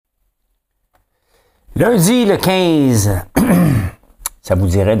Lundi, le 15, ça vous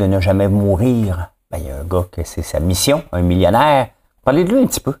dirait de ne jamais mourir? Ben, il y a un gars que c'est sa mission, un millionnaire. Parlez de lui un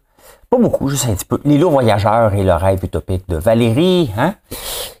petit peu. Pas beaucoup, juste un petit peu. L'îlot Voyageur et le rêve utopique de Valérie. Hein?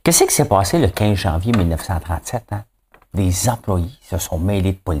 Qu'est-ce qui s'est passé le 15 janvier 1937? Hein? Des employés se sont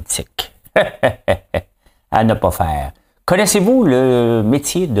mêlés de politique. À ne pas faire. Connaissez-vous le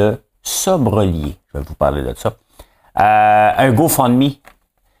métier de sobrelier? Je vais vous parler de ça. Un GoFundMe.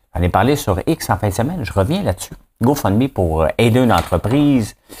 J'en ai parlé sur X en fin de semaine. Je reviens là-dessus. GoFundMe pour aider une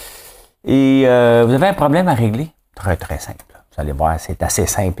entreprise. Et vous avez un problème à régler? Très, très simple. Vous allez voir, c'est assez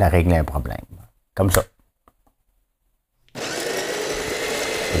simple à régler un problème. Comme ça.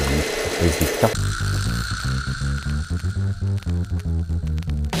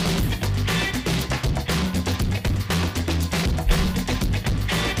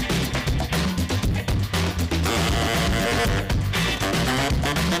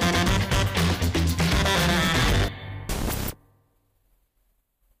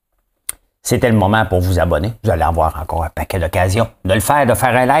 C'était le moment pour vous abonner. Vous allez avoir encore un paquet d'occasions de le faire, de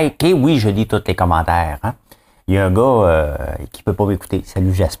faire un like. Et oui, je lis tous les commentaires. Hein? Il y a un gars qui ne peut pas m'écouter.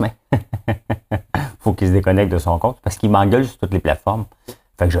 Salut Jasmin. Faut qu'il se déconnecte de son compte parce qu'il m'engueule sur toutes les plateformes.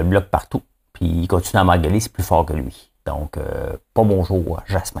 Fait que je le bloque partout. Puis il continue à m'engueuler, c'est plus fort que lui. Donc, pas bonjour,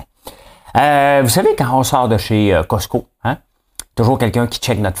 Jasmin. Vous savez, quand on sort de chez Costco, hein? Toujours quelqu'un qui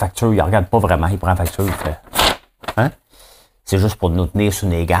check notre facture, il ne regarde pas vraiment, il prend la facture, il fait. Hein? C'est juste pour nous tenir sous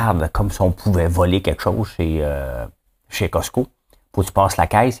les gardes, comme si on pouvait voler quelque chose chez Costco. Faut que tu passes la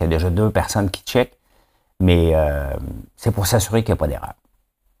caisse, il y a déjà 2 personnes qui checkent, mais c'est pour s'assurer qu'il n'y a pas d'erreur.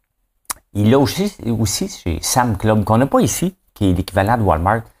 Il l'a aussi chez Sam Club, qu'on n'a pas ici, qui est l'équivalent de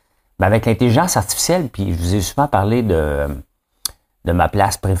Walmart, mais avec l'intelligence artificielle, puis je vous ai souvent parlé de ma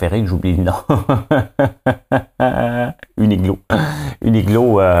place préférée, que j'oublie le nom. Une iglo. Une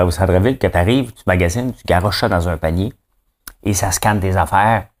iglo au centre-ville, que tu arrives, tu magasines, tu garoches ça dans un panier, et ça scanne tes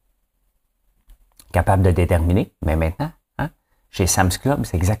affaires, capable de déterminer. Mais maintenant, hein, chez Sam's Club,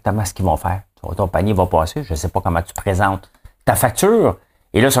 c'est exactement ce qu'ils vont faire. Ton panier va passer, je ne sais pas comment tu présentes ta facture,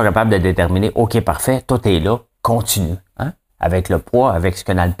 et là, ils sont capables de déterminer, OK, parfait, tout est là, continue, hein, avec le poids, avec ce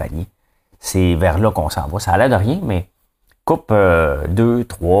qu'il y a dans le panier. C'est vers là qu'on s'en va. Ça a l'air de rien, mais coupe 2,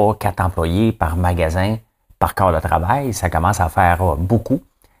 3, 4 employés par magasin, par corps de travail, ça commence à faire beaucoup.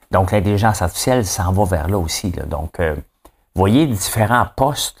 Donc, l'intelligence artificielle s'en va vers là aussi. Là. Donc, voyez différents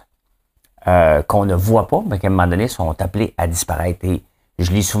postes qu'on ne voit pas, mais qu'à un moment donné, sont appelés à disparaître. Et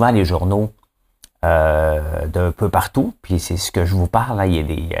je lis souvent les journaux d'un peu partout, puis c'est ce que je vous parle. Là. Il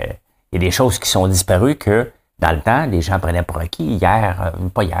y a des choses qui sont disparues que, dans le temps, les gens prenaient pour acquis. Hier,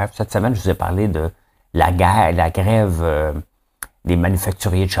 pas hier, cette semaine, je vous ai parlé de la grève des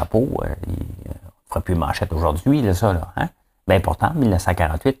manufacturiers de chapeaux. On ne fera plus manchette aujourd'hui, là, ça. Là, hein? Bien important,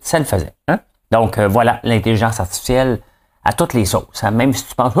 1948, ça le faisait. Hein? Donc, voilà, l'intelligence artificielle à toutes les sauces. Hein? Même si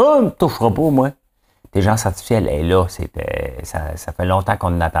tu penses, oh, ne me touchera pas, moi. L'intelligence artificielle est là. Ça fait longtemps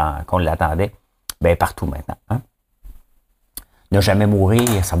qu'on l'attendait. Bien, partout maintenant. Hein? Ne jamais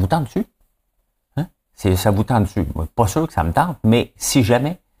mourir, ça vous tente dessus? Hein? Ça vous tente dessus. Pas sûr que ça me tente, mais si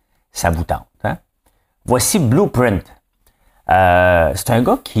jamais, ça vous tente. Hein? Voici Blueprint. C'est un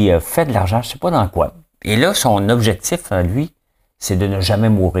gars qui fait de l'argent, je ne sais pas dans quoi. Et là, son objectif, lui, c'est de ne jamais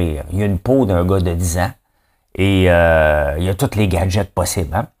mourir. Il a une peau d'un gars de 10 ans. Et il a tous les gadgets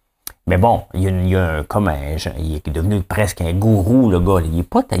possibles. Hein? Mais bon, il est devenu presque un gourou, le gars. Il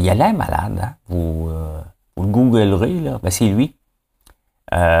a l'air malade. Hein? Vous le googlerez, là. Ben, c'est lui.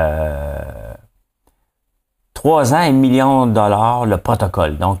 3 ans, $1 million, le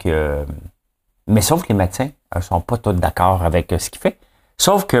protocole. Donc, mais sauf que les médecins ne sont pas tous d'accord avec ce qu'il fait.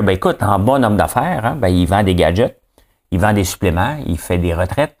 Sauf que, ben écoute, en bon homme d'affaires, hein, ben, il vend des gadgets, il vend des suppléments, il fait des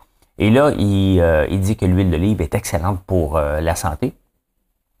retraites. Et là, il dit que l'huile d'olive est excellente pour la santé.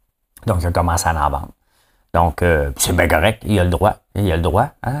 Donc, il commence à en vendre. Donc, c'est bien correct, il a le droit. Il a le droit.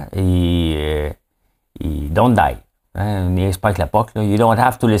 Hein, et don't die. Hein, n'est-ce pas avec la POC, là. You don't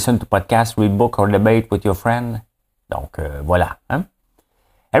have to listen to podcast, read book or debate with your friend. Donc, voilà. Hein.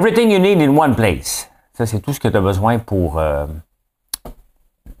 Everything you need in one place. Ça, c'est tout ce que tu as besoin pour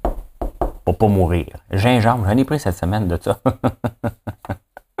pas mourir. Gingembre, j'en ai pris cette semaine de ça.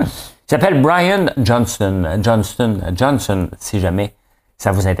 Il s'appelle Brian Johnson, si jamais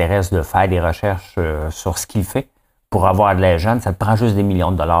ça vous intéresse de faire des recherches sur ce qu'il fait pour avoir de l'argent. Ça te prend juste des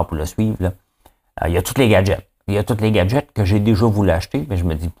millions de dollars pour le suivre. Là. Il y a tous les gadgets. Il y a tous les gadgets que j'ai déjà voulu acheter, mais je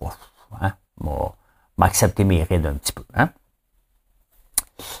me dis, hein, m'accepter mes rides un petit peu. Hein?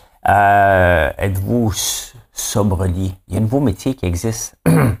 Êtes-vous sobrelier? Il y a un nouveau métier qui existe.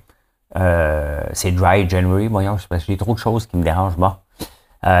 C'est Dry January, voyons, parce que j'ai trop de choses qui me dérangent. Bon.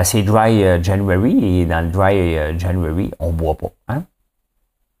 C'est Dry January, et dans le Dry January, on ne boit pas. Hein?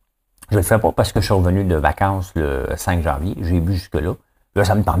 Je le fais pas parce que je suis revenu de vacances le 5 janvier. J'ai bu jusque-là. Là,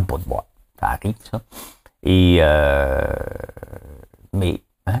 ça me tente pas de boire. Ça arrive, ça. Et mais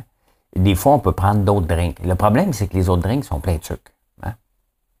hein, des fois, on peut prendre d'autres drinks. Le problème, c'est que les autres drinks sont pleins de sucre. Hein?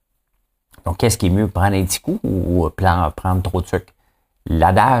 Donc, qu'est-ce qui est mieux, prendre un petit coup ou prendre trop de sucre?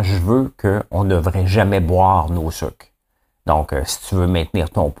 L'adage veut qu'on ne devrait jamais boire nos sucres. Donc, si tu veux maintenir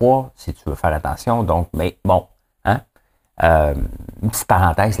ton poids, si tu veux faire attention, donc, mais bon, hein? Une petite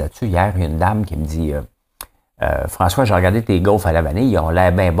parenthèse là-dessus. Hier, il y a une dame qui me dit François, j'ai regardé tes gaufres à la vanille, ils ont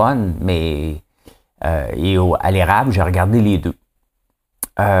l'air bien bonnes, mais et à l'érable, j'ai regardé les deux.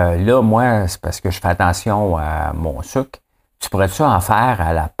 Là, moi, c'est parce que je fais attention à mon sucre. Tu pourrais-tu en faire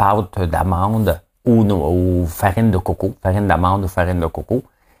à la pâte d'amande ou farine de coco, farine d'amande ou farine de coco,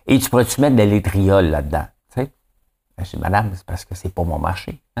 et tu pourrais-tu mettre de l'étriol là-dedans? Tu sais? Je dis, madame, c'est parce que c'est pas mon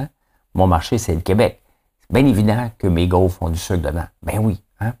marché. Hein? Mon marché, c'est le Québec. C'est bien évident que mes gaufres ont du sucre dedans. Ben oui.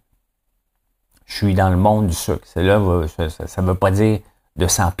 Hein? Je suis dans le monde du sucre. Ça ne veut pas dire de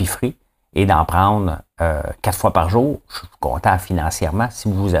s'empiffrer et d'en prendre 4 fois par jour. Je suis content financièrement.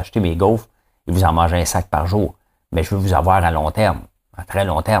 Si vous achetez mes gaufres et vous en mangez un sac par jour, mais je veux vous avoir à long terme, à très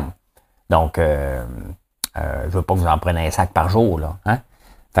long terme. Donc, je veux pas que vous en preniez un sac par jour, là. Hein?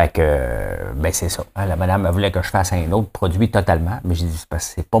 Fait que, ben c'est ça. La madame voulait que je fasse un autre produit totalement, mais j'ai dit, c'est parce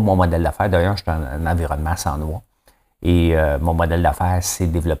que c'est pas mon modèle d'affaires. D'ailleurs, je suis dans un environnement sans noix. Et mon modèle d'affaires, c'est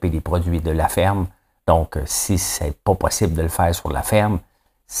de développer des produits de la ferme. Donc, si c'est pas possible de le faire sur la ferme,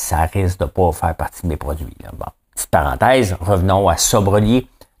 ça risque de pas faire partie de mes produits. Là. Bon, petite parenthèse, revenons à sobrelier.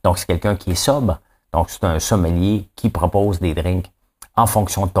 Donc, c'est quelqu'un qui est sobre. Donc, c'est un sommelier qui propose des drinks en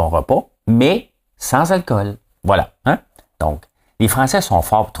fonction de ton repas, mais sans alcool. Voilà. Hein? Donc, les Français sont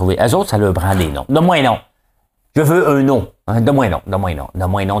forts pour trouver. Eux autres, ça leur prend des noms. Donne-moi un nom. Je veux un nom. Hein? Donne-moi un nom. Donne-moi un nom.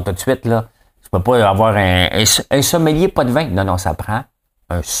 Donne-moi un nom tout de suite, là. Tu peux pas avoir un sommelier pas de vin. Non, non, ça prend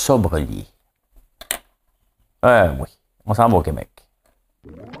un sobrelier. Oui. On s'en va au Québec.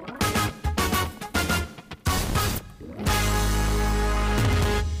 Puis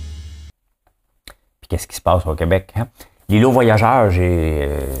qu'est-ce qui se passe au Québec? Hein? L'îlot Voyageur,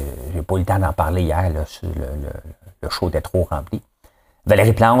 j'ai pas eu le temps d'en parler hier. Là, le show était trop rempli.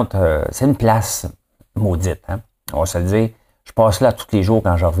 Valérie Plante, c'est une place maudite. Hein? On va se le dire. Je passe là tous les jours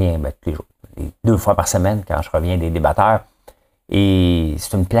quand je reviens. Ben, tous les jours. 2 fois par semaine quand je reviens des débatteurs. Et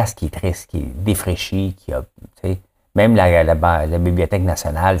c'est une place qui est triste, qui est défraîchie, qui a, tu sais, même la Bibliothèque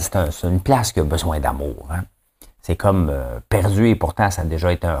nationale, c'est une place qui a besoin d'amour. Hein? C'est comme perdu et pourtant ça a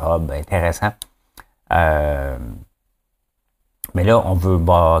déjà été un hub intéressant. Mais là, on veut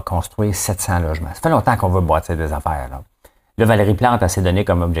construire 700 logements. Ça fait longtemps qu'on veut bâtir des affaires. Là, Valérie Plante, elle s'est donné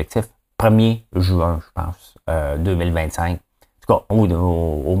comme objectif 1er juin, je pense, 2025. En tout cas,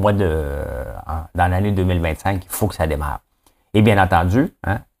 au mois dans l'année 2025, il faut que ça démarre. Et bien entendu,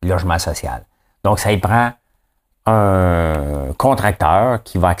 hein, logement social. Donc, ça y prend un contracteur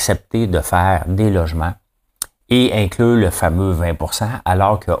qui va accepter de faire des logements et inclure le fameux 20%,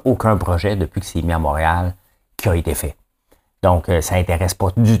 alors qu'il n'y a aucun projet depuis que c'est mis à Montréal qui a été fait. Donc, ça n'intéresse pas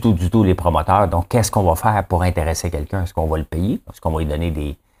du tout les promoteurs. Donc, qu'est-ce qu'on va faire pour intéresser quelqu'un? Est-ce qu'on va le payer? Est-ce qu'on va lui donner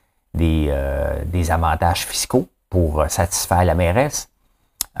des avantages fiscaux pour satisfaire la mairesse?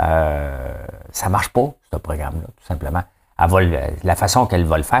 Ça marche pas, ce programme-là, tout simplement. La façon qu'elle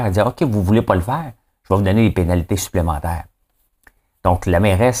va le faire, elle dit « OK, vous voulez pas le faire, je vais vous donner des pénalités supplémentaires. » Donc, la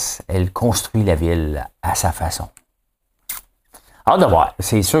mairesse, elle construit la ville à sa façon. Alors de voir,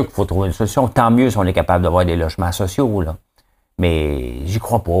 c'est sûr qu'il faut trouver une solution. Tant mieux si on est capable d'avoir des logements sociaux, là. Mais j'y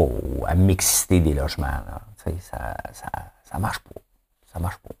crois pas à mixité des logements. Là. Tu sais, ça marche pas. Ça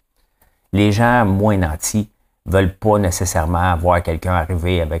marche pas. Les gens moins nantis veulent pas nécessairement voir quelqu'un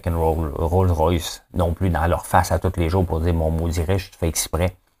arriver avec une Rolls-Royce non plus dans leur face à tous les jours pour dire « Mon maudit riche, tu fais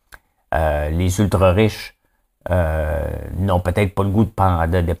exprès. » Les ultra-riches n'ont peut-être pas le goût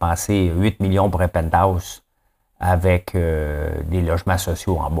de dépenser 8 millions pour un penthouse avec des logements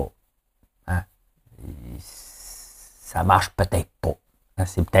sociaux en bas. Hein? Ça marche peut-être pas. Hein?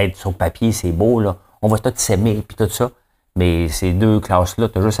 C'est peut-être sur papier, c'est beau, là. On va tous s'aimer puis tout ça. Mais ces deux classes-là,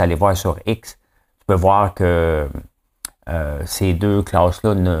 tu as juste à aller voir sur X. Tu peux voir que ces deux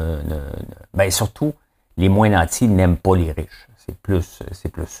classes-là ben surtout, les moins nantis n'aiment pas les riches. C'est plus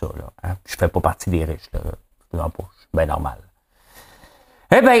ça, là. Hein? Je fais pas partie des riches, là. Non, pas. Je suis bien normal.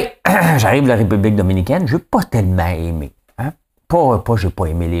 Eh bien, j'arrive de la République dominicaine, je n'ai pas tellement aimé. Hein? J'ai pas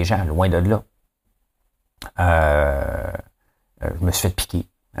aimé les gens, loin de là. Je me suis fait piquer.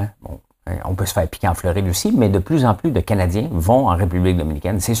 Hein? Bon, on peut se faire piquer en Floride aussi, mais de plus en plus de Canadiens vont en République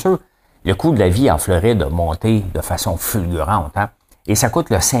dominicaine. C'est sûr, le coût de la vie en Floride a monté de façon fulgurante. Hein? Et ça coûte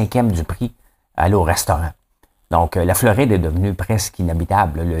le 5e du prix aller au restaurant. Donc, la Floride est devenue presque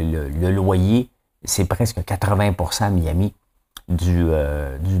inhabitable. Le loyer, c'est presque 80% à Miami du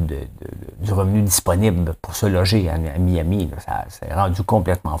revenu disponible pour se loger à Miami. Là, ça s'est rendu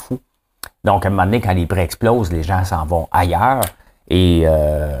complètement fou. Donc, à un moment donné, quand les prix explosent, les gens s'en vont ailleurs. Et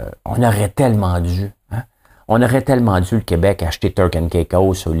on aurait tellement dû, hein? On aurait tellement dû, le Québec, acheter Turk and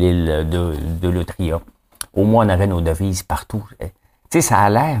Caicos sur l'île de l'Utria. Au moins, on aurait nos devises partout. Tu sais, ça a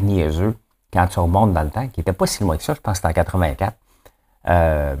l'air niaiseux quand tu remontes dans le temps, qui n'était pas si loin que ça, je pense que c'était en 84,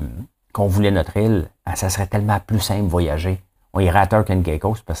 qu'on voulait notre île. Ça serait tellement plus simple de voyager. On irait à Turk and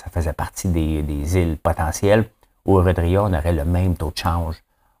Caicos parce que ça faisait partie des îles potentielles. Au Eritrea, on aurait le même taux de change.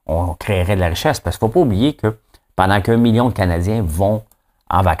 On créerait de la richesse parce qu'il ne faut pas oublier que pendant qu'1 million de Canadiens vont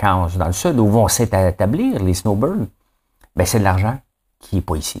en vacances dans le sud ou vont s'établir, les snowbirds, ben c'est de l'argent qui n'est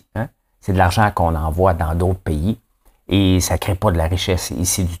pas ici. Hein? C'est de l'argent qu'on envoie dans d'autres pays et ça ne crée pas de la richesse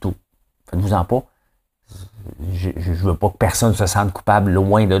ici du tout. Faites-vous-en pas. Je ne veux pas que personne se sente coupable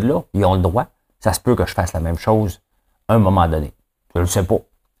loin de là. Ils ont le droit. Ça se peut que je fasse la même chose à un moment donné. Je ne le sais pas.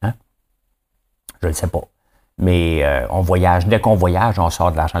 Hein? Je ne le sais pas. Mais on voyage. Dès qu'on voyage, on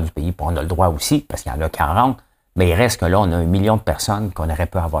sort de l'argent du pays. Puis on a le droit aussi, parce qu'il y en a qui en rentrent. Mais il reste que là, on a 1 million de personnes qu'on aurait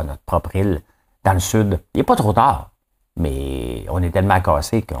pu avoir notre propre île dans le sud. Il n'est pas trop tard. Mais on est tellement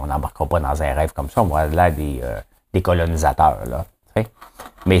cassés qu'on n'embarquera pas dans un rêve comme ça. On va aller là des colonisateurs. Là,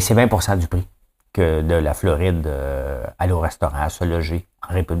 mais c'est 20% du prix que de la Floride aller au restaurant, se loger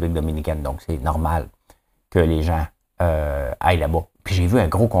en République dominicaine. Donc, c'est normal que les gens aillent là-bas. Puis j'ai vu un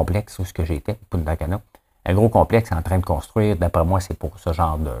gros complexe où j'étais, Punta Cana. Un gros complexe en train de construire. D'après moi, c'est pour ce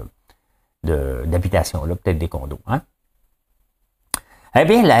genre d'habitation-là, peut-être des condos. Hein? Eh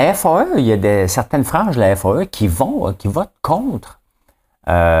bien, la FAE, il y a certaines franges de la FAE qui votent contre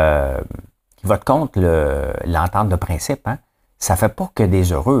l'entente de principe. Hein? Ça fait pas que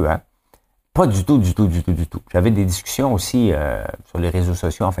des heureux. Hein? Pas du tout. J'avais des discussions aussi sur les réseaux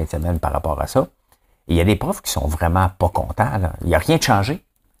sociaux en fin de semaine par rapport à ça. Et il y a des profs qui sont vraiment pas contents. Là. Il n'y a rien de changé.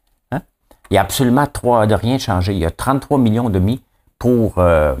 Hein? Il y a absolument de rien de changé. Il y a 33 millions de mis pour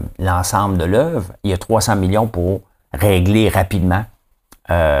l'ensemble de l'œuvre. Il y a 300 millions pour régler rapidement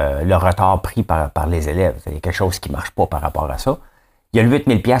le retard pris par les élèves. Il y a quelque chose qui ne marche pas par rapport à ça. Il y a le 8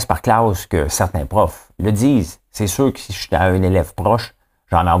 000 $ par classe que certains profs le disent. C'est sûr que si je suis à un élève proche,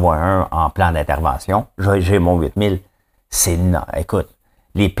 j'en envoie un en plan d'intervention. J'ai mon 8 000. Écoute,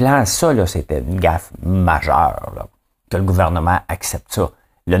 les plans, ça, là, c'était une gaffe majeure, là, que le gouvernement accepte ça.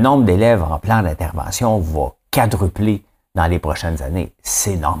 Le nombre d'élèves en plan d'intervention va quadrupler dans les prochaines années.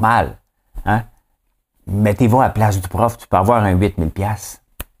 C'est normal. Hein? Mettez-vous à la place du prof, tu peux avoir un 8 000 $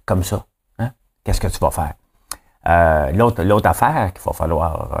 comme ça. Hein? Qu'est-ce que tu vas faire? L'autre affaire qu'il va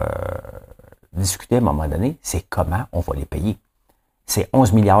falloir discuter à un moment donné, c'est comment on va les payer. C'est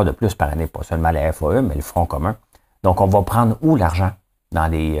 11 milliards de plus par année, pas seulement la FAE, mais le Front commun. Donc, on va prendre où l'argent dans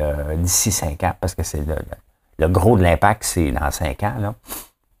d'ici 5 ans, parce que c'est le gros de l'impact, c'est dans 5 ans. Là.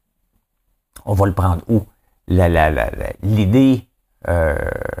 On va le prendre où? L'idée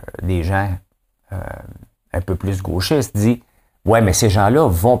des gens un peu plus gauchistes dit ouais, mais ces gens-là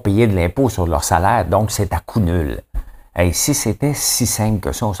vont payer de l'impôt sur leur salaire, donc c'est à coût nul. Hey, si c'était si simple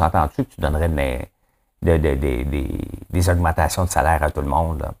que ça, on s'entend-tu que tu donnerais des augmentations de salaire à tout le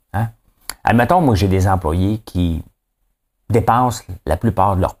monde? Là, hein? Admettons, moi, j'ai des employés qui dépensent la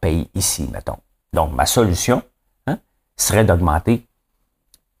plupart de leur paye ici, mettons. Donc, ma solution serait d'augmenter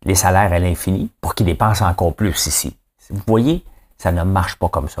les salaires à l'infini pour qu'ils dépensent encore plus ici. Vous voyez, ça ne marche pas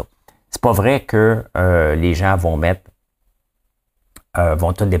comme ça. C'est pas vrai que les gens vont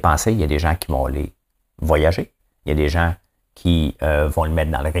tout dépenser. Il y a des gens qui vont aller voyager. Il y a des gens qui vont le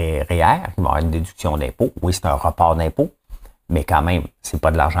mettre dans le REER, qui vont avoir une déduction d'impôt. Oui, c'est un report d'impôt, mais quand même, c'est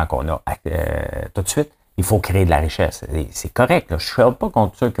pas de l'argent qu'on a tout de suite. Il faut créer de la richesse. C'est correct. Là. Je ne suis pas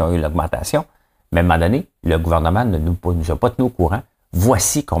contre ceux qui ont eu l'augmentation, mais à un moment donné, le gouvernement ne nous a pas tenu au courant.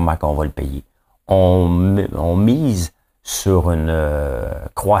 Voici comment on va le payer. On mise sur une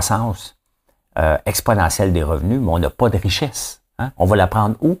croissance exponentielle des revenus, mais on n'a pas de richesse. Hein? On va la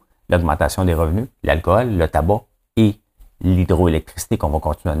prendre où? L'augmentation des revenus, l'alcool, le tabac et l'hydroélectricité qu'on va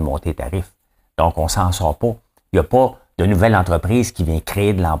continuer à monter les tarifs. Donc, on s'en sort pas. Il n'y a pas de nouvelle entreprise qui vient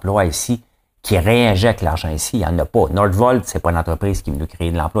créer de l'emploi ici, qui réinjecte l'argent ici. Il n'y en a pas. Nordvolt, c'est pas une entreprise qui est venue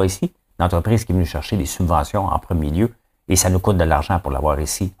créer de l'emploi ici. Une entreprise qui est venue chercher des subventions en premier lieu. Et ça nous coûte de l'argent pour l'avoir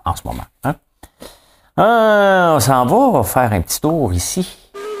ici en ce moment. Hein? On s'en va faire un petit tour ici.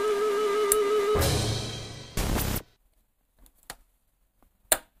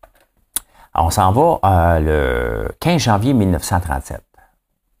 On s'en va le 15 janvier 1937.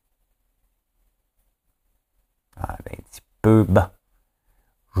 Un petit peu bas.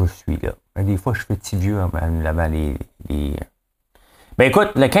 je suis là. Des fois, je fais petit vieux avant les... Ben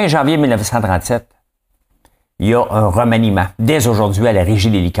écoute, le 15 janvier 1937, il y a un remaniement, dès aujourd'hui, à la Régie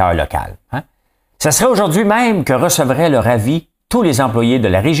des liqueurs locales. Hein? Ce serait aujourd'hui même que recevraient leur avis tous les employés de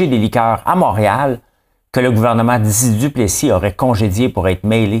la Régie des liqueurs à Montréal que le gouvernement Duplessis aurait congédié pour s'être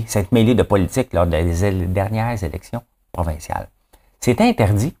mêlé de politique lors des dernières élections provinciales. C'est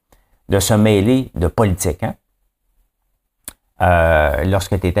interdit de se mêler de politique, hein?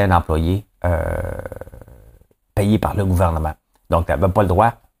 Lorsque tu étais un employé payé par le gouvernement. Donc, tu n'avais pas le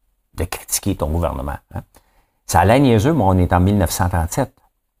droit de critiquer ton gouvernement. Hein? Ça a l'air niaiseux, mais on est en 1937.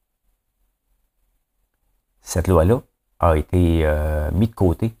 Cette loi-là a été mise de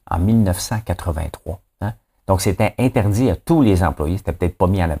côté en 1983. Hein? Donc, c'était interdit à tous les employés. C'était peut-être pas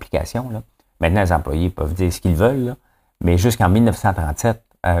mis en application. Là. Maintenant, les employés peuvent dire ce qu'ils veulent, là. Mais jusqu'en 1937,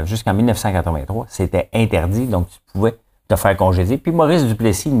 jusqu'en 1983, c'était interdit. Donc, tu pouvais te faire congédier. Puis Maurice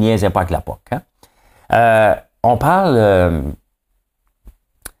Duplessis niaisait pas avec la POC. Hein? On parle...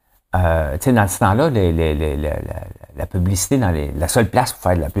 tu sais, dans ce temps-là, la publicité, la seule place pour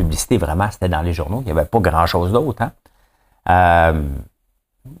faire de la publicité, vraiment, c'était dans les journaux. Il n'y avait pas grand-chose d'autre. Hein?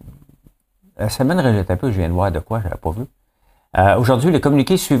 La semaine rejetée un peu, je viens de voir de quoi, je n'avais pas vu. Aujourd'hui, le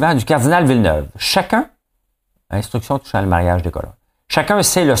communiqué suivant du cardinal Villeneuve. Chacun, instruction touchant le mariage des colons. Chacun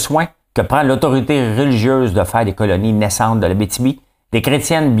sait le soin que prend l'autorité religieuse de faire des colonies naissantes de l'Abitibi, des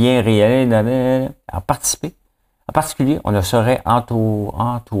chrétiennes bien réelles, en participer. En particulier, on ne saurait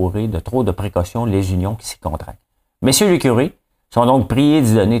entourer de trop de précautions les unions qui s'y contractent. Messieurs les curés sont donc priés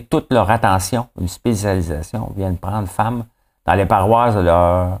d'y donner toute leur attention. Une spécialisation viennent prendre femmes dans les paroisses de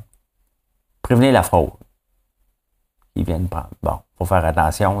leur prévenir la fraude. Ils viennent prendre. Bon, faut faire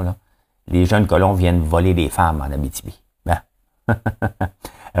attention, là. Les jeunes colons viennent voler des femmes en Abitibi. Ben.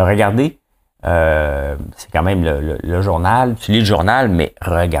 Regardez, c'est quand même le journal. Tu lis le journal, mais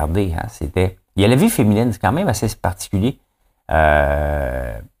regardez, hein, c'était... Il y a la vie féminine, c'est quand même assez particulier. Il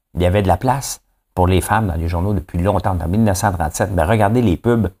y avait de la place pour les femmes dans les journaux depuis longtemps, en 1937. Mais regardez les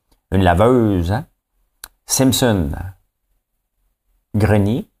pubs. Une laveuse, hein? Simpson,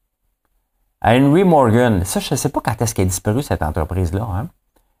 Grenier, Henry Morgan. Ça, je ne sais pas quand est-ce qu'elle a disparu, cette entreprise-là, hein?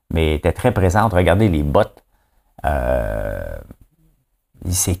 Mais elle était très présente. Regardez les bottes.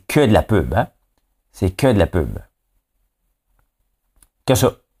 C'est que de la pub, hein? C'est que de la pub. Que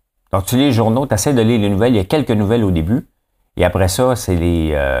ça. Donc, tu lis les journaux, tu essaies de lire les nouvelles. Il y a quelques nouvelles au début. Et après ça, c'est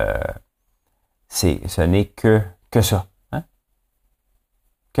les... ce n'est que ça. Hein?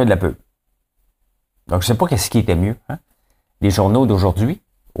 Que de la pub. Donc, je ne sais pas qu'est-ce qui était mieux. Hein? Les journaux d'aujourd'hui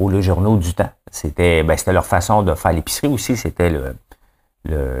ou les journaux du temps. C'était leur façon de faire l'épicerie aussi. C'était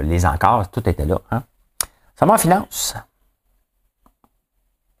les encarts. Tout était là. Hein? Ça va en finance.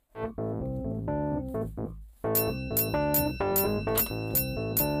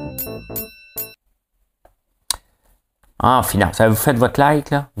 En finance. Vous faites votre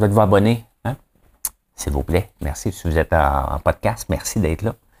like, là? Vous êtes abonné, hein? S'il vous plaît. Merci. Si vous êtes en podcast, merci d'être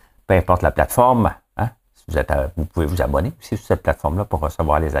là. Peu importe la plateforme, hein? Si vous pouvez vous abonner aussi sur cette plateforme-là pour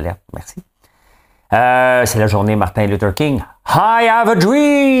recevoir les alertes. Merci. C'est la journée Martin Luther King. I have a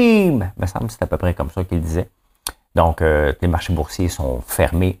dream! Il me semble que c'est à peu près comme ça qu'il disait. Donc, les marchés boursiers sont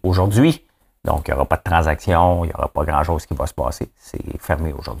fermés aujourd'hui. Donc, il n'y aura pas de transaction, il n'y aura pas grand-chose qui va se passer. C'est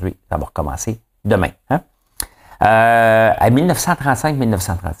fermé aujourd'hui. Ça va recommencer demain. Hein? À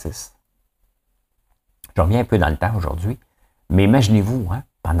 1935-1936. Je reviens un peu dans le temps aujourd'hui, mais imaginez-vous, hein,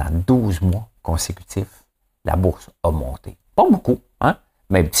 pendant 12 mois consécutifs, la bourse a monté. Pas beaucoup, hein,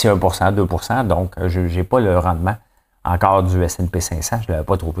 mais petit 1%, 2%, donc je n'ai pas le rendement encore du S&P 500, je ne l'avais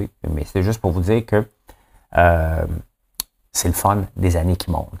pas trouvé, mais c'est juste pour vous dire que c'est le fun des années qui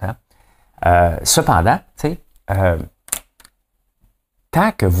montent. Hein. Cependant, tu sais,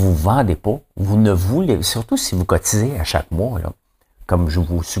 tant que vous ne vendez pas, vous ne voulez, surtout si vous cotisez à chaque mois, là, comme je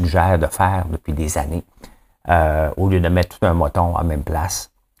vous suggère de faire depuis des années, au lieu de mettre tout un moton en même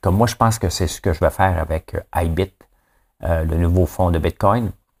place. Comme moi, je pense que c'est ce que je vais faire avec iBit, le nouveau fonds de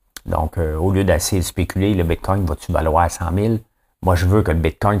Bitcoin. Donc, au lieu d'essayer de spéculer, le Bitcoin va-tu valoir 100 000? Moi, je veux que le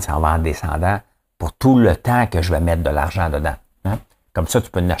Bitcoin s'en va en descendant pour tout le temps que je vais mettre de l'argent dedans. Hein? Comme ça,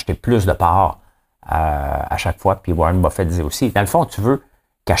 tu peux en acheter plus de parts à chaque fois. Puis Warren Buffett disait aussi, dans le fond, tu veux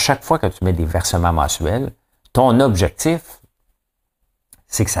qu'à chaque fois que tu mets des versements mensuels, ton objectif,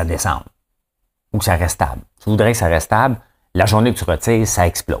 c'est que ça descende ou que ça reste stable. Tu voudrais que ça reste stable, la journée que tu retires, ça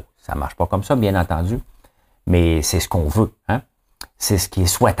explose. Ça ne marche pas comme ça, bien entendu, mais c'est ce qu'on veut. Hein? C'est ce qui est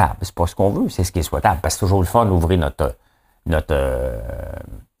souhaitable. C'est pas ce qu'on veut, c'est ce qui est souhaitable. Parce que c'est toujours le fun d'ouvrir notre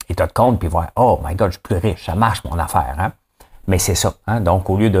état de compte puis voir, oh my God, je suis plus riche, ça marche mon affaire. Hein? Mais c'est ça. Hein? Donc,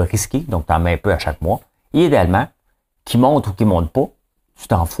 au lieu de risquer, donc tu en mets un peu à chaque mois, et idéalement, qu'il monte ou qu'il ne monte pas, tu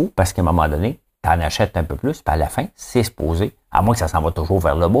t'en fous parce qu'à un moment donné, tu en achètes un peu plus, puis à la fin, c'est supposé, à moins que ça s'en va toujours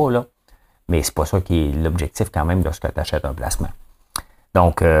vers le bas, là, mais c'est pas ça qui est l'objectif quand même lorsque tu achètes un placement.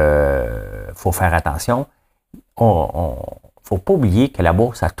 Donc, faut faire attention. Faut pas oublier que la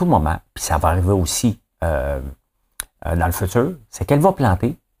bourse, à tout moment, puis ça va arriver aussi dans le futur, c'est qu'elle va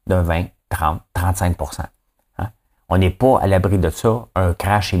planter d'un 20, 30, 35%. Hein? On n'est pas à l'abri de ça. Un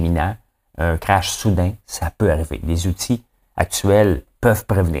crash imminent, un crash soudain, ça peut arriver. Les outils actuels peuvent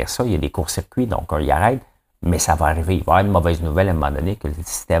prévenir ça. Il y a des courts-circuits, donc on y arrête, mais ça va arriver. Il va y avoir une mauvaise nouvelle à un moment donné que le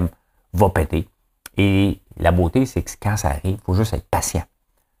système va péter. Et la beauté, c'est que quand ça arrive, il faut juste être patient.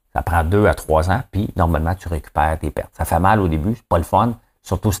 Ça prend 2 à 3 ans, puis normalement, tu récupères tes pertes. Ça fait mal au début, c'est pas le fun,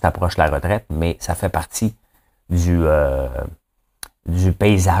 surtout si tu approches la retraite, mais ça fait partie du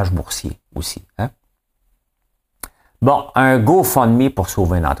paysage boursier aussi. Hein? Bon, un GoFundMe pour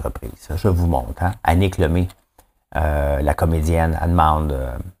sauver une entreprise. Je vous montre. Hein? Annick Lemay, la comédienne, elle demande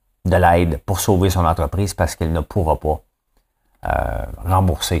de l'aide pour sauver son entreprise parce qu'elle ne pourra pas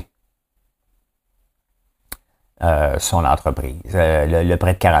rembourser son entreprise. Le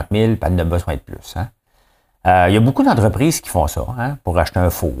prêt de 40 000, elle n'a besoin de plus. Hein? Il y a beaucoup d'entreprises qui font ça, hein, pour acheter un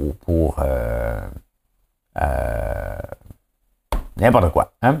four, pour n'importe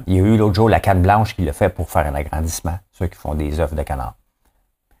quoi. Hein? Il y a eu l'autre jour la canne blanche qui l'a fait pour faire un agrandissement, ceux qui font des œufs de canard.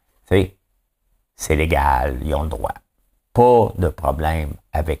 Tu sais, c'est légal, ils ont le droit. Pas de problème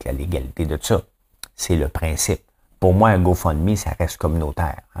avec la légalité de ça. C'est le principe. Pour moi, un GoFundMe, ça reste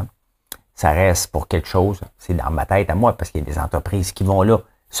communautaire. Hein? Ça reste pour quelque chose, c'est dans ma tête à moi, parce qu'il y a des entreprises qui vont là.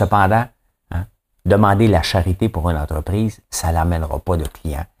 Cependant, hein, demander la charité pour une entreprise, ça ne l'amènera pas de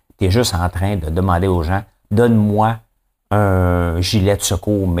clients. Tu es juste en train de demander aux gens, donne-moi un gilet de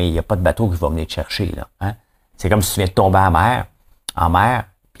secours, mais il n'y a pas de bateau qui va venir te chercher. Là, hein? C'est comme si tu viens de tomber en mer,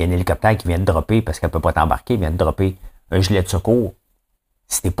 puis il y a un hélicoptère qui vient de dropper parce qu'elle ne peut pas t'embarquer, il vient de dropper un gilet de secours.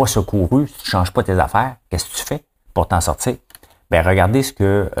 Si tu n'es pas secouru, si tu ne changes pas tes affaires, qu'est-ce que tu fais pour t'en sortir? Bien, regardez ce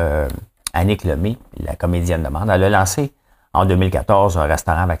que Annick Lemay, la comédienne demande. Elle a lancé en 2014 un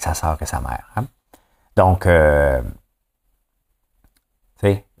restaurant avec sa sœur et sa mère. Hein? Donc,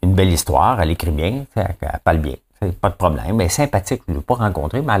 c'est une belle histoire. Elle écrit bien, elle parle bien. Pas de problème. Elle est sympathique. Je ne l'ai pas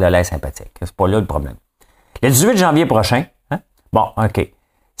rencontrée, mais elle a l'air sympathique. C'est pas là le problème. Le 18 janvier prochain, hein? Bon, OK.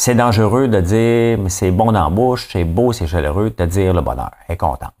 C'est dangereux de dire, mais c'est bon dans la bouche, c'est beau, c'est chaleureux, de dire le bonheur. Elle est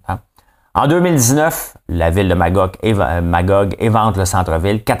contente. Hein? En 2019, la ville de Magog évente le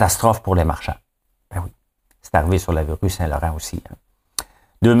centre-ville. Catastrophe pour les marchands. Ben oui. C'est arrivé sur la rue Saint-Laurent aussi. Hein?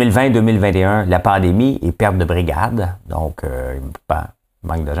 2020-2021, la pandémie et perte de brigade. Donc,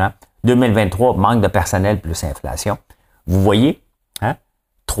 manque de gens. 2023, manque de personnel plus inflation. Vous voyez, hein?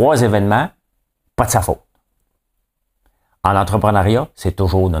 3 événements, pas de sa faute. En entrepreneuriat, c'est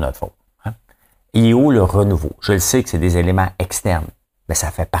toujours de notre faute. Hein? Il est où le renouveau? Je le sais que c'est des éléments externes, mais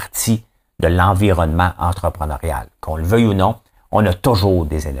ça fait partie de l'environnement entrepreneurial. Qu'on le veuille ou non, on a toujours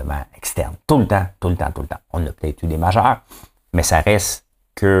des éléments externes. Tout le temps. On a peut-être eu des majeurs, mais ça reste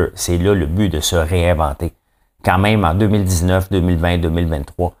que c'est là le but de se réinventer. Quand même, en 2019, 2020,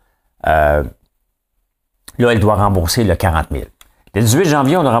 2023, là, elle doit rembourser le 40 000. Le 18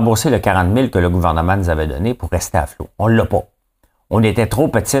 janvier, on a remboursé le 40 000 que le gouvernement nous avait donné pour rester à flot. On ne l'a pas. On était trop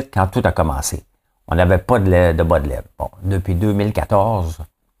petite quand tout a commencé. On n'avait pas de bas de lèvres. Bon, depuis 2014,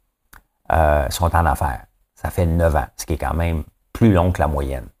 ils sont en affaires. Ça fait 9 ans, ce qui est quand même plus long que la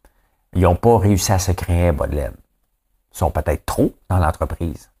moyenne. Ils n'ont pas réussi à se créer un bas de lèvres. Ils sont peut-être trop dans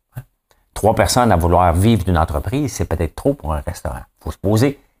l'entreprise. 3 personnes à vouloir vivre d'une entreprise, c'est peut-être trop pour un restaurant. Il faut se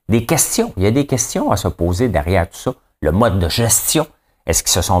poser des questions. Il y a des questions à se poser derrière tout ça. Le mode de gestion. Est-ce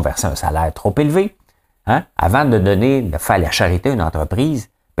qu'ils se sont versés un salaire trop élevé? Hein? Avant de faire la charité à une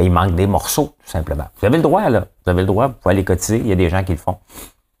entreprise, ben, il manque des morceaux, tout simplement. Vous avez le droit, là. Vous avez le droit, vous pouvez aller cotiser. Il y a des gens qui le font.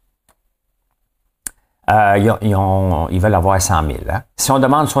 Ils veulent avoir 100 000. Hein? Si on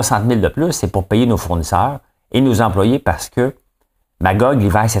demande 60 000 de plus, c'est pour payer nos fournisseurs et nos employés parce que Magog,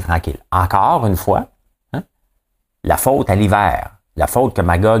 l'hiver, c'est tranquille. Encore une fois, hein? La faute à l'hiver. La faute que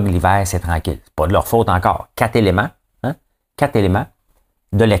Magog, l'hiver, c'est tranquille. C'est pas de leur faute encore. 4 éléments. Hein? 4 éléments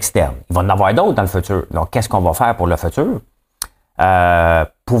de l'externe. Il va en avoir d'autres dans le futur. Donc, qu'est-ce qu'on va faire pour le futur?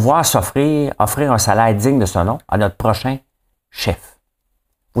 Pouvoir offrir un salaire digne de ce nom à notre prochain chef.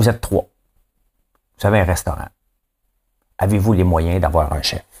 Vous êtes 3. Vous avez un restaurant. Avez-vous les moyens d'avoir un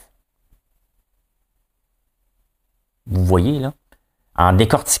chef? Vous voyez, là? En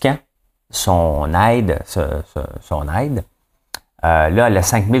décortiquant son aide, là, elle a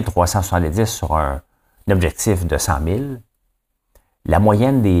 5 370 sur un objectif de 100 000. La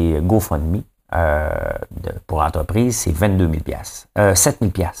moyenne des GoFundMe pour entreprise, c'est 22 000 7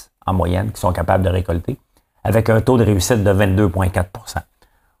 000 en moyenne qui sont capables de récolter avec un taux de réussite de 22,4 %.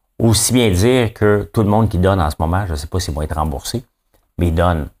 Aussi bien dire que tout le monde qui donne en ce moment, je ne sais pas s'ils vont être remboursés, mais ils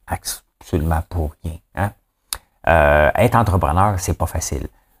donnent absolument pour rien. Hein? Être entrepreneur, c'est pas facile.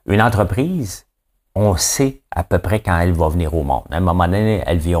 Une entreprise, on sait à peu près quand elle va venir au monde. À un moment donné,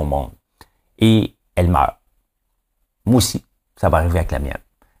 elle vient au monde et elle meurt. Moi aussi, ça va arriver avec la mienne.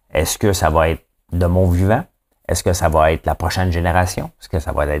 Est-ce que ça va être de mon vivant? Est-ce que ça va être la prochaine génération? Est-ce que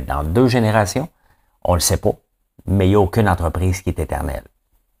ça va être dans 2 générations? On ne le sait pas, mais il n'y a aucune entreprise qui est éternelle.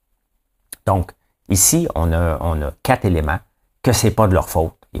 Donc, ici, on a 4 éléments que c'est pas de leur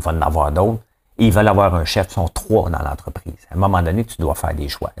faute. Il va en avoir d'autres. Et ils veulent avoir un chef. Ils sont 3 dans l'entreprise. À un moment donné, tu dois faire des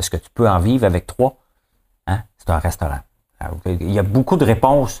choix. Est-ce que tu peux en vivre avec 3? Hein? C'est un restaurant. Alors, il y a beaucoup de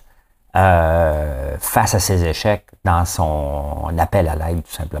réponses face à ces échecs dans son appel à l'aide,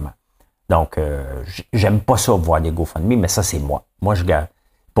 tout simplement. Donc, j'aime pas ça, voir des GoFundMe, mais ça, c'est moi.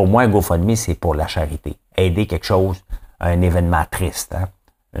 Pour moi, un GoFundMe, c'est pour la charité. Aider quelque chose, un événement triste. Hein?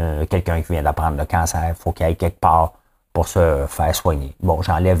 Quelqu'un qui vient d'apprendre le cancer, il faut qu'il aille quelque part pour se faire soigner. Bon,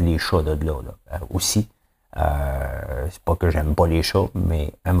 j'enlève les chats de là, aussi. C'est pas que j'aime pas les chats,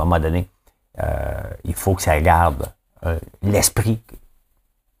 mais à un moment donné, il faut que ça garde l'esprit.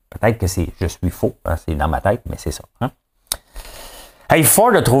 Peut-être que je suis faux, hein, c'est dans ma tête, mais c'est ça. Hein? Hey,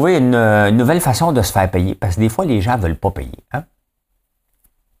 Ford a trouvé une nouvelle façon de se faire payer, parce que des fois, les gens ne veulent pas payer. Hein?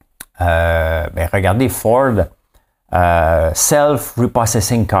 Regardez Ford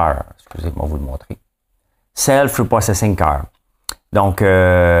Self-Reprocessing Car. Excusez-moi, vous le montrer. Self-Reprocessing Car. Donc, je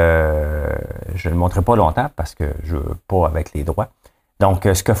ne le montrerai pas longtemps parce que je ne veux pas avec les droits. Donc,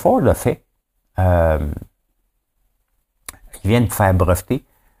 ce que Ford a fait, ils viennent de faire breveter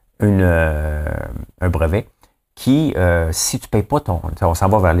un brevet qui, si tu ne payes pas on s'en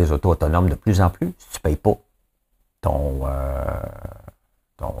va vers les autos autonomes de plus en plus, si tu ne payes pas ton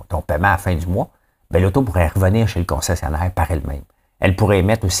paiement à la fin du mois, ben, l'auto pourrait revenir chez le concessionnaire par elle-même. Elle pourrait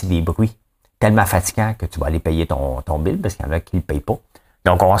émettre aussi des bruits tellement fatigants que tu vas aller payer ton bill parce qu'il y en a qui ne le payent pas.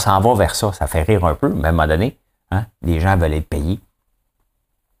 Donc, on s'en va vers ça. Ça fait rire un peu, mais à un moment donné, hein, les gens veulent être payés.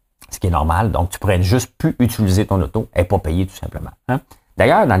 Ce qui est normal. Donc, tu pourrais juste plus utiliser ton auto et pas payer tout simplement. Hein.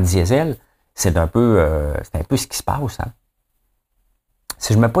 D'ailleurs, dans le diesel, c'est un peu ce qui se passe. Hein.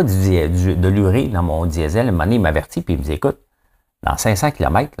 Si je ne mets pas de l'urée dans mon diesel, à un moment donné, il m'avertit et il me dit, écoute, dans 500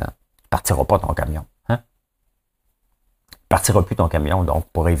 km, là, tu ne partiras pas ton camion. Hein? Tu ne partiras plus ton camion, donc,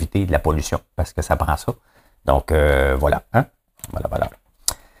 pour éviter de la pollution, parce que ça prend ça. Donc, voilà. Hein? Voilà.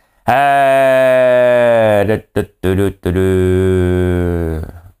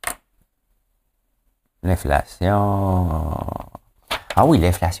 L'inflation. Ah oui,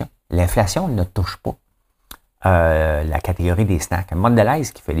 l'inflation. L'inflation ne touche pas la catégorie des snacks. Mondelez,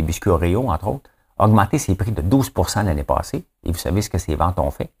 qui fait les biscuits Oreo, entre autres, a augmenté ses prix de 12% l'année passée. Et vous savez ce que ces ventes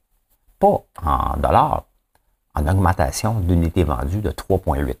ont fait? Pas en dollars, en augmentation d'unités vendues de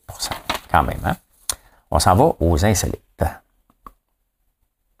 3,8%. Quand même, hein? On s'en va aux insolites.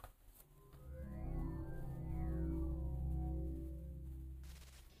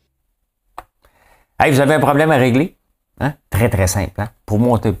 Hey, vous avez un problème à régler? Hein? Très, très simple. Hein?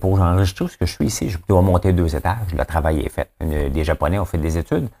 Pour enregistrer ce que je suis ici, je dois monter 2 étages. Le travail est fait. Des Japonais ont fait des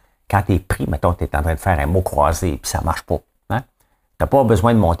études. Quand tu es pris, mettons, tu es en train de faire un mot croisé puis ça ne marche pas. Hein? Tu n'as pas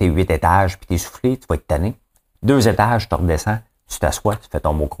besoin de monter 8 étages puis t'es soufflé, tu vas être tanné. 2 étages, tu redescends, tu t'assois, tu fais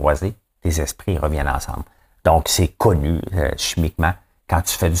ton mot croisé, tes esprits reviennent ensemble. Donc, c'est connu chimiquement. Quand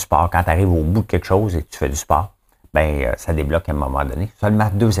tu fais du sport, quand tu arrives au bout de quelque chose et que tu fais du sport, ben ça débloque à un moment donné. Seulement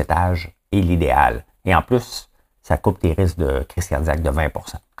 2 étages est l'idéal. Et en plus, ça coupe tes risques de crise cardiaque de 20%.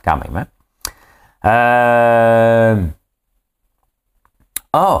 Quand même, hein?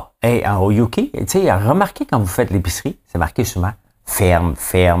 Au UK, tu sais, remarquez quand vous faites l'épicerie, c'est marqué souvent ferme,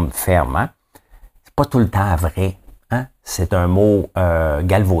 hein? C'est pas tout le temps vrai, hein? C'est un mot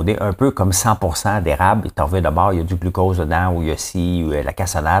galvaudé, un peu comme 100% d'érable. Il t'en revient de bord, il y a du glucose dedans, ou il y a ci, ou la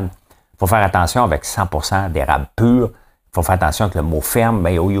cassonade. Il faut faire attention avec 100% d'érable pur. Il faut faire attention avec le mot ferme.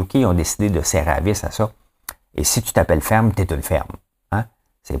 Ben, au UK, ils ont décidé de serrer à vis à ça. Et si tu t'appelles ferme, t'es une ferme. Hein?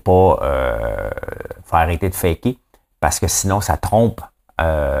 C'est pas... faut arrêter de faker parce que sinon, ça trompe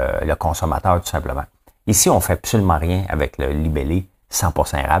le consommateur tout simplement. Ici, on fait absolument rien avec le libellé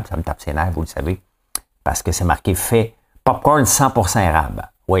 100% érable. Ça me tape ses nerfs, vous le savez. Parce que c'est marqué fait popcorn 100% érable.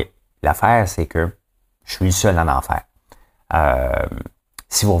 Oui, l'affaire, c'est que je suis le seul à en faire.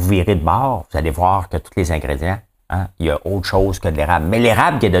 Si vous virez de bord, vous allez voir que tous les ingrédients, hein, il y a autre chose que de l'érable. Mais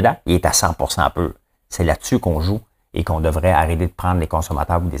l'érable qui est dedans, il est à 100% pur. C'est là-dessus qu'on joue et qu'on devrait arrêter de prendre les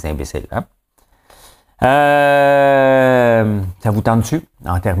consommateurs pour des imbéciles. Hein? Ça vous tente-tu,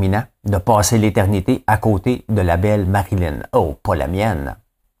 en terminant, de passer l'éternité à côté de la belle Marilyn? Oh, pas la mienne.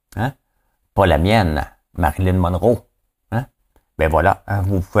 Hein? Pas la mienne, Marilyn Monroe. Hein? ben voilà,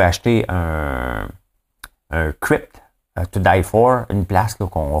 vous pouvez acheter un crypt to die for, une place là,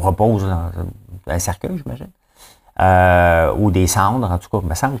 qu'on repose dans un cercueil, j'imagine. Ou des cendres, en tout cas, il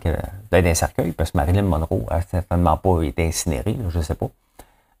me semble que d'être un cercueil, parce que Marilyn Monroe n'a certainement pas été incinérée, là, je ne sais pas.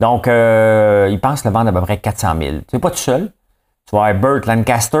 Donc, ils pensent le vendre à peu près 400 000. Tu n'es pas tout seul. Tu vas avoir Burt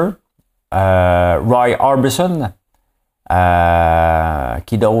Lancaster, Roy Orbison,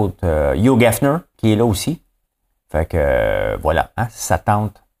 qui d'autre? Hugh Hefner, qui est là aussi. Fait que, voilà, hein, si ça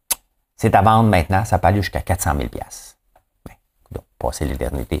tente, c'est à vendre maintenant, ça peut aller jusqu'à 400 000 $. Ben, donc, passer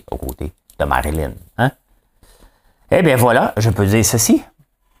l'éternité aux côtés de Marilyn. Hein? Eh bien voilà, je peux dire ceci.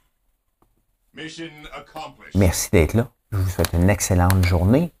 Merci d'être là. Je vous souhaite une excellente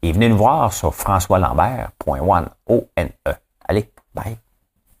journée et venez nous voir sur françoislambert.one. Allez, bye.